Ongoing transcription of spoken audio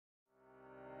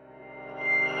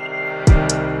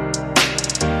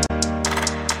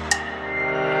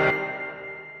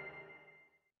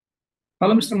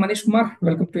Hello, Mr. Manish Kumar.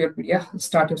 Welcome to YourPedia.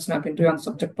 Start your snap interview on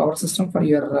subject power system for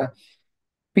your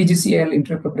PGCIL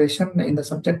interview preparation in the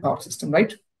subject power system,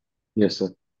 right? Yes, sir.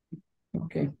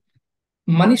 Okay.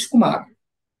 Manish Kumar,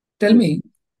 tell Yes. me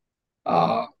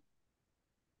uh,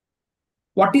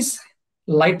 what is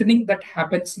lightning that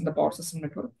happens in the power system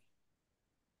network?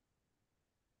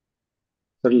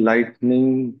 Sir, uh,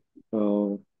 lightning,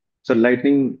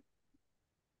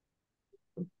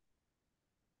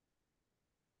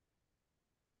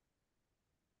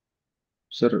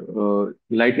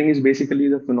 lightning is basically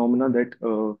the phenomena that,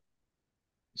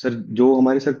 sir जो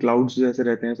हमारे sir clouds जैसे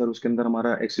रहते हैं sir उसके अंदर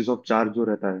हमारा axis of charge जो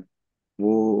रहता है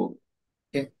वो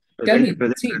Okay. Tell present me,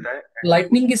 present see, रहता है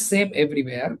lightning is same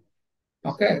everywhere.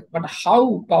 Sir Okay. But how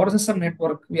power system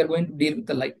network we are going to deal with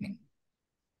the lightning?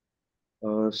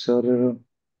 Sir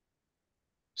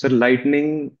sir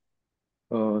lightning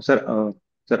sir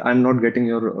sir I am not getting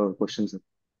your question sir.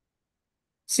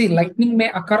 See, lightning may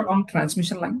occur on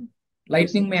transmission line. Yes sir.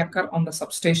 Lightning may occur on the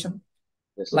substation.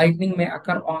 Yes sir. Lightning may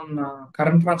occur on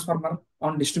current transformer,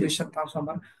 on yes. distribution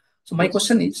transformer. So my yes.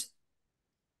 question is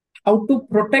how to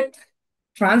protect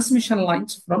transmission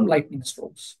lines from lightning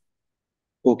strokes.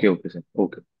 Okay, okay, sir.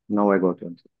 Okay. Now I got your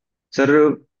answer.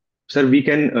 Sir, sir, we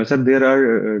can, sir, there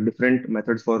are different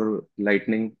methods for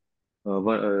lightning.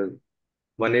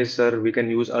 One is, sir, we can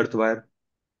use earth wire.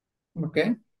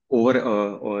 Okay.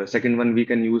 Second one, we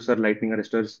can use, sir, lightning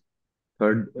arresters.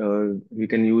 Third, we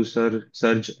can use, sir,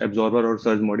 surge absorber or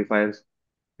surge modifiers.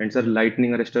 And sir,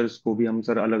 lightning arresters को भी हम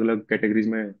sir अलग अलग categories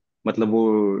में मतलब वो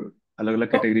अलग अलग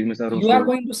So कैटेगरीज में सर you उसको. are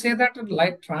going to say that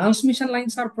light transmission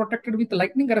lines are protected with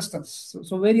lightning arresters.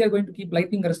 So where you are going to keep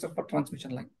lightning arrestor for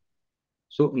transmission line?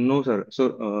 So no, sir.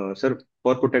 So, sir,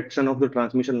 for protection of the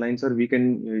transmission line, sir, we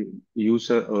can use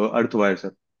earth wire,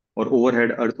 sir, or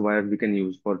overhead earth wire we can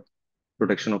use for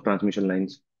protection of transmission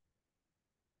lines.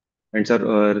 And sir,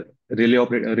 Tell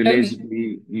relays me,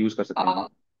 भी use कर सकते हैं sir. uh,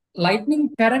 lightning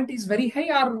current is very high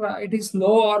or it is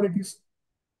low or it is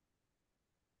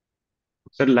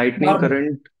Sir,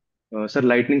 normal? sir,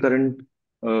 lightning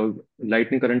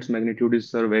current's magnitude is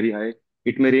sir very high.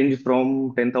 It may range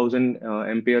from 10,000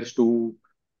 amperes to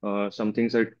something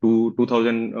sir to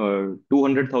 2,000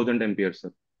 200,000 amperes,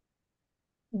 sir.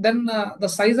 Then the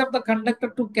size of the conductor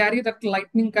to carry that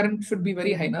lightning current should be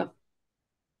very high, na?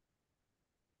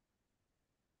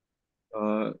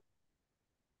 Uh,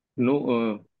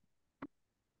 no,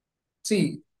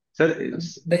 See, sir.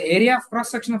 Is, the area of cross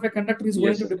section of a conductor is going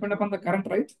yes, to sir. depend upon the current,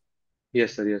 right?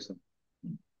 Yes, sir. Yes, sir.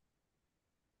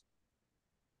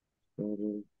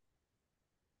 Sir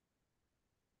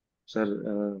sir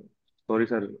sorry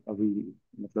sir अभी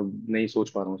मतलब नहीं सोच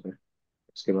पा रहा हूँ sir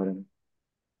इसके बारे में.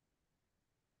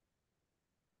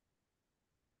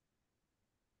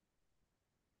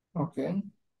 Okay.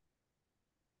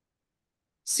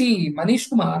 See, Manish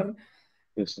Kumar,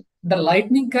 yes sir. the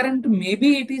lightning current,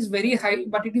 maybe it is very high,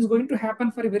 but it is going to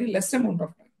happen for a very less amount of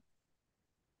time,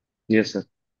 yes sir.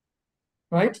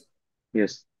 right?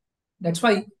 Yes. That's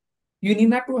why you need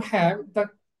not to have the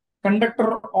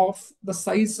conductor of the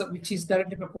size which is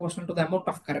directly proportional to the amount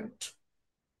of current.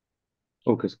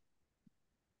 Okay sir.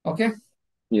 Okay.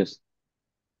 Yes.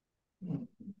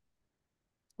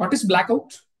 What is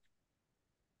blackout?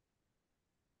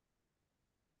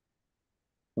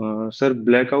 Sir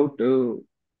blackout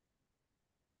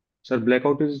sir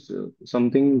blackout is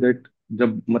something that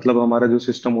जब मतलब हमारा जो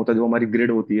system होता है जो हमारी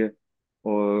grid होती है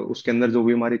और उसके अंदर जो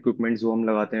भी हमारे इक्विपमेंट्स जो हम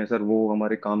लगाते हैं सर वो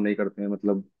हमारे काम नहीं करते हैं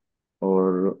मतलब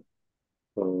और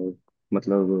अ,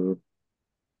 मतलब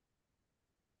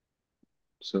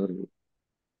सर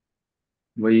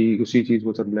वही उसी चीज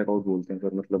को सर ब्लैकआउट बोलते हैं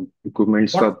सर मतलब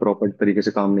इक्विपमेंट्स का What? प्रॉपर तरीके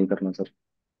से काम नहीं करना सर.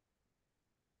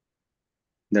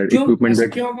 दैट क्यों इक्विपमेंट ऐसा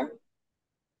दैट क्यों होगा?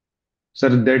 sir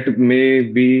that may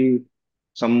be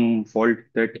some fault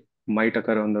that might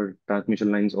occur on the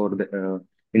transmission lines or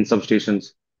in substations.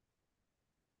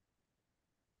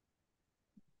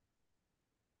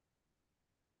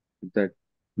 That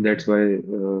that's why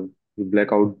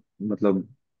blackout मतलब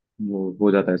वो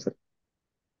हो जाता है sir.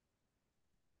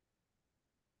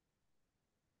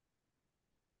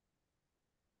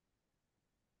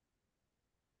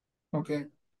 Okay.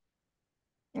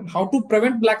 And how to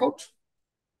prevent blackout?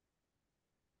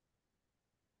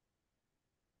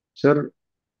 Sir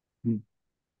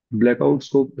blackouts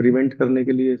को prevent करने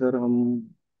के लिए सर हम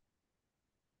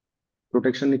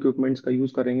प्रोटेक्शन इक्विपमेंट्स का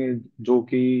यूज करेंगे जो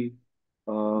कि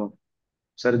अ,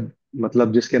 सर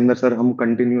मतलब जिसके अंदर सर हम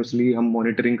कंटिन्यूअसली हम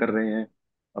मॉनिटरिंग कर रहे हैं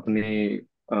अपने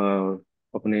अ,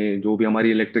 अपने जो भी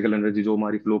हमारी इलेक्ट्रिकल एनर्जी जो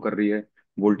हमारी फ्लो कर रही है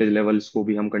वोल्टेज लेवल्स को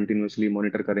भी हम कंटिन्यूअसली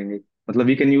मॉनिटर करेंगे मतलब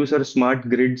we can use sir smart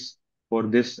grids for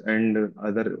this and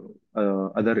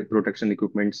other protection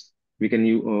equipments, we can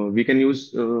use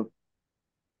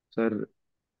sir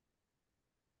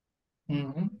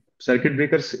circuit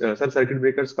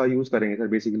breakers का यूज करेंगे सर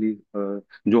बेसिकली,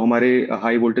 जो हमारे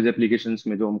हाई वोल्टेज एप्लीकेशंस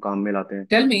में जो हम काम में लाते हैं.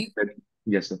 Tell me,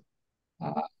 yes sir.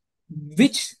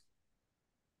 which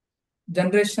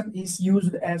generation is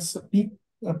used as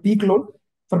peak load?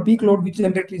 For peak load, which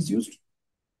generator is used?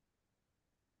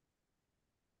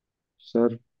 Sir,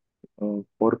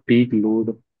 for peak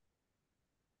load,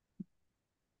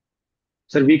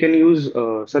 sir, we can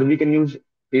use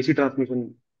AC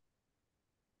transmission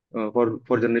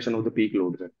for generation of the peak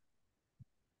load, sir.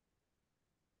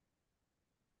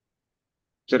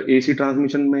 Sir AC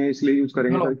transmission में इसलिए use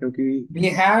करेंगे No, sir क्योंकि we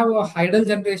have a hydel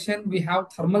generation, we have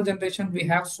thermal generation, we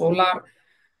have solar,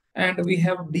 and we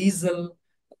have diesel,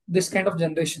 this kind of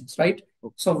generations, right?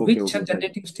 So okay which okay sir.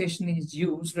 generating station is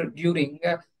used during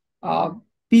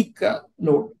peak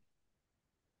load?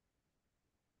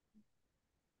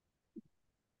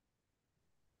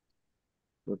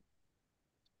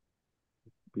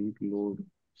 Peak load,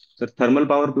 sir, thermal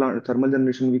power plant, thermal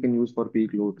generation we can use for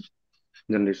peak load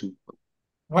generation.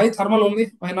 Why thermal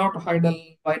only? Why not hydel?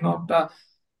 Why not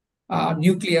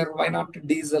nuclear? Why not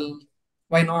diesel?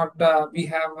 Why not we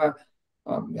have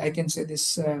I can say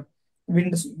this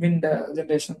wind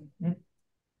generation.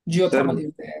 Geothermal Sir,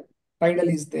 is there. Tidal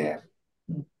is there.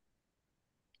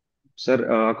 sir,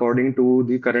 according to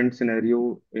the current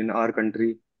scenario in our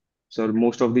country, sir,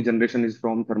 most of the generation is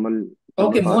from thermal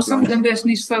Okay, power most of the plants. generation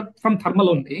is from thermal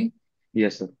only.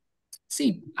 Yes, sir. See,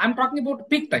 I'm talking about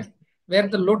peak time where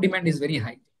the load demand is very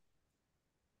high.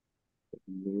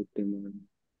 Load demand.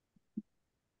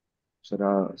 Sir,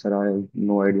 I have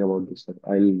no idea about this, sir.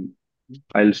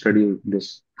 I'll study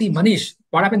this. See, Manish,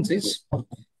 what happens is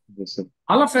Yes, sir.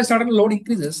 all of a sudden load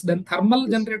increases, then thermal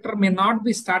Yes. generator may not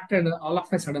be started all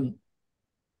of a sudden.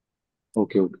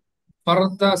 Okay, okay. For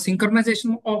the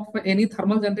synchronization of any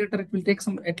thermal generator, it will take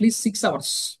some at least 6 hours.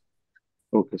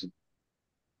 Okay, sir.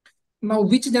 Now,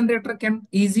 which generator can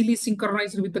easily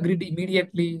synchronize with the grid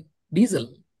immediately? Diesel.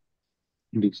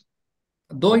 This.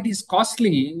 Though it is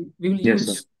costly, we will Yes,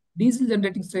 use sir. diesel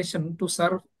generating station to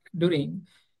serve during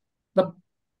the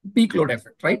peak load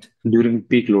effect, right? During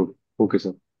peak load. Okay,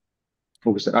 sir.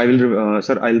 Okay, sir.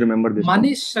 Sir, I'll remember this point.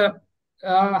 Manish,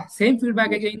 same feedback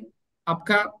Yes. Again,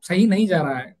 आपका सही नहीं जा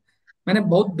रहा है. मैंने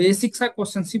बहुत basic सा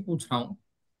question ही पूछ रहा हूँ,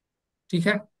 ठीक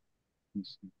है?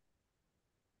 Yes.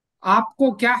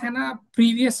 आपको क्या है ना,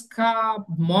 प्रीवियस का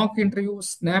मॉक इंटरव्यू,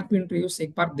 स्नैप इंटरव्यू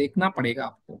एक बार देखना पड़ेगा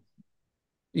आपको.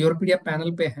 यूरोपीडिया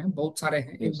पैनल पे हैं, बहुत सारे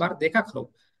हैं, एक Yes. बार देखा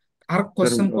करो. हर Sir,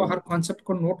 क्वेश्चन को, हर कॉन्सेप्ट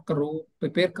को नोट करो,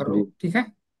 प्रिपेयर करो, जी. ठीक है?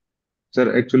 Sir,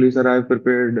 actually, sir, I've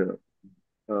prepared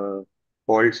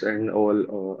faults and all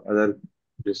other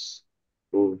this.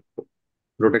 तो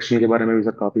प्रोटेक्शन के बारे में भी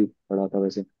सर काफी पढ़ा था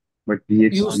वैसे, बट You ये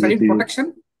studied चीज.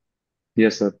 protection.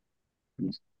 Yes sir.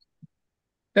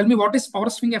 Tell me, what is power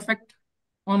swing effect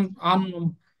on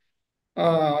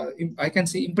I can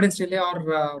say impedance relay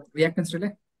or reactance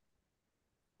relay?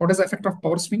 What is the effect of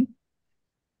power swing?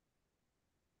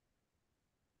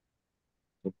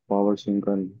 Power swing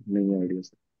का नहीं idea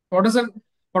sir. What is the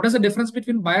what is the difference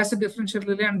between biased differential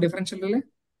relay and differential relay?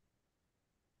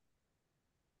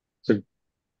 Sir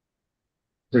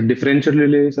sir differential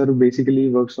relay sir basically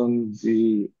works on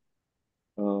the,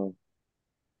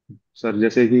 sir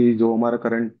जैसे कि जो हमारा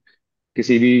current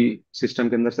किसी भी system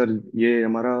के अंदर, सर ये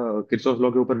हमारा किरचॉफ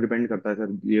लॉ के ऊपर डिपेंड करता है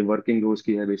सर, ये वर्किंग जो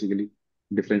उसकी है बेसिकली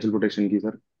डिफरेंशियल प्रोटेक्शन की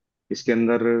सर. इसके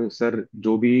अंदर सर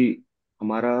जो भी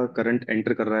हमारा करंट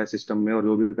एंटर कर रहा है सिस्टम में और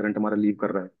जो भी करंट हमारा लीव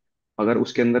कर रहा है, अगर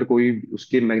उसके अंदर कोई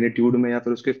उसके मैग्नीट्यूड में या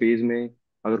फिर उसके फेज में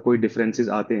अगर कोई डिफरेंसेस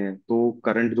आते हैं तो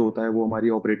करंट जो होता है वो हमारी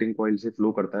ऑपरेटिंग कॉइल से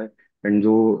फ्लो करता है, एंड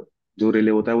जो जो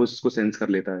रिले होता है वो उसको सेंस कर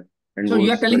लेता है, एंड So वो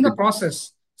you are telling the circuit.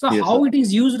 process. So yes how sir. it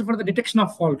is used for the detection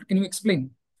of fault? Can you explain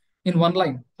in one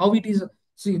line how it is?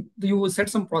 See, you said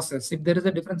some process. If there is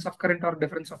a difference of current or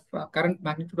difference of current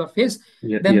magnitude or phase,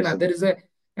 then yes sir. there is a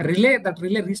relay, that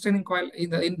relay restraining coil,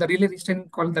 in the relay restraining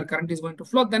coil, the current is going to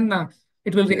flow. Then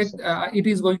yes sir. it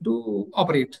is going to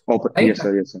operate, right? Yes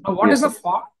sir. Yes sir. Now, what is yes the sir.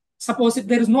 fault? Suppose if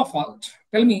there is no fault,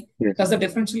 tell me, yes does the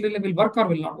differential relay will work or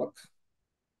will not work?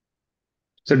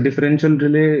 Sir. Differential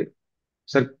relay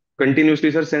sir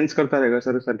continuously sir sense करता रहेगा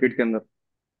sir circuit के अंदर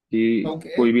कि Okay.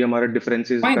 कोई भी हमारे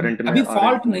differences fine, current में अभी आ रहे हैं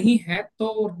फॉल्ट तो. नहीं है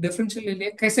तो डिफरेंशियल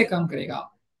रिले कैसे काम करेगा?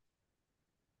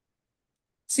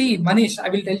 सी Manish, I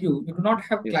will tell you, you do not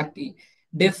have yes. Clarity.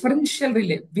 Differential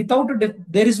relay without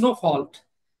their is no fault.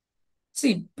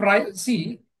 C C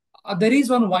there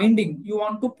is one winding, you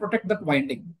want to protect that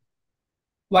winding.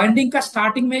 Winding का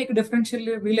starting में एक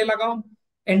differential relay लगाओ,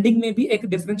 ending में भी एक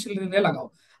differential relay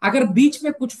लगाओ। अगर बीच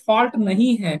में कुछ फॉल्ट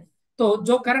नहीं है तो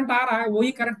जो करंट आ रहा है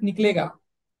वही करंट निकलेगा।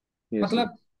 yes sir,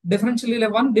 मतलब differential relay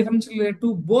 1, differential relay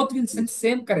 2, both will send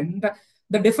same current.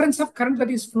 The difference of current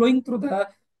that is flowing through the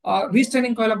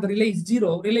restraining coil of the relay is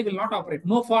zero. Relay will not operate.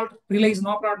 No fault. Relay is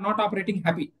not operating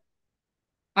happy.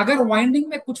 अगर winding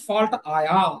में कुछ fault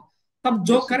आया तब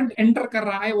जो yes sir, current enter कर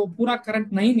रहा है वो पूरा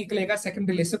करंट नहीं निकलेगा सेकंड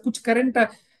रिले से, कुछ करंट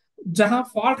जहां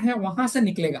फॉल्ट है वहां से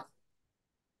निकलेगा।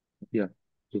 yeah,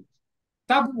 ठीक।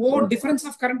 तब वो और difference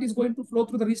of current is going to flow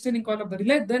through the restraining coil of the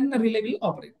relay, then the relay will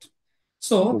operate.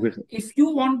 So okay sir. if you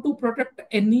want to protect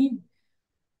any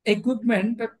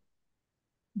equipment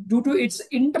due to its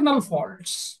internal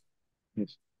faults,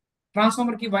 yes,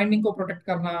 transformer की winding को protect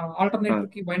करना, हाँ, alternator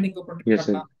की winding को protect yes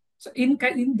sir, करना, so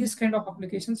in this kind of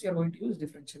applications you are going to use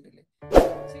differential relay.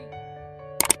 See,